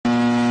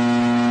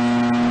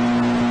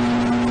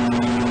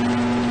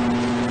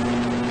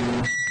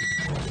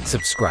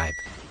subscribe.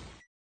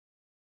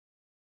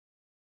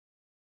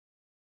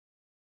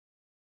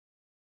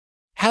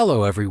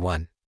 Hello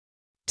everyone.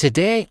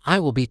 Today I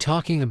will be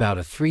talking about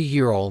a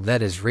 3-year-old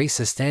that is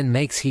racist and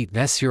makes heat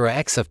mess your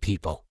ex of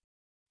people.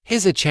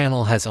 His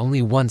channel has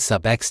only 1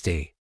 sub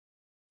XD.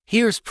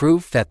 Here's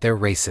proof that they're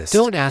racist.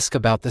 Don't ask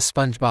about the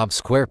SpongeBob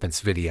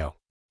SquarePants video.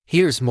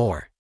 Here's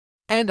more.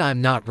 And I'm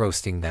not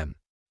roasting them.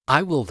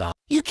 I will die.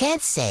 You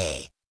can't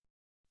say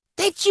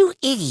that, you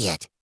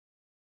idiot.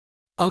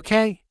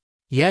 Okay.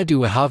 Yeah,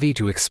 do a hobby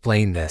to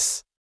explain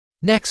this.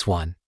 Next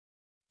one.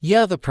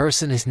 Yeah, the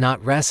person is not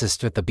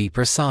racist with the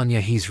beeper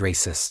Sonya, he's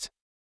racist.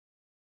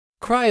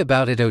 Cry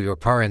about it to your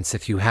parents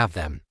if you have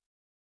them.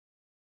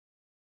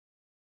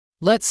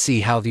 Let's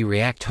see how they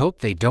react, hope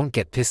they don't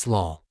get pissed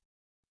lol.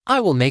 I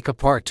will make a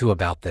part 2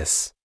 about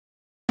this.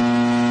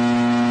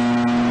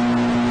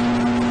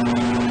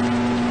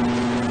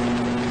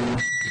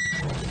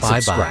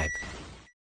 Bye bye.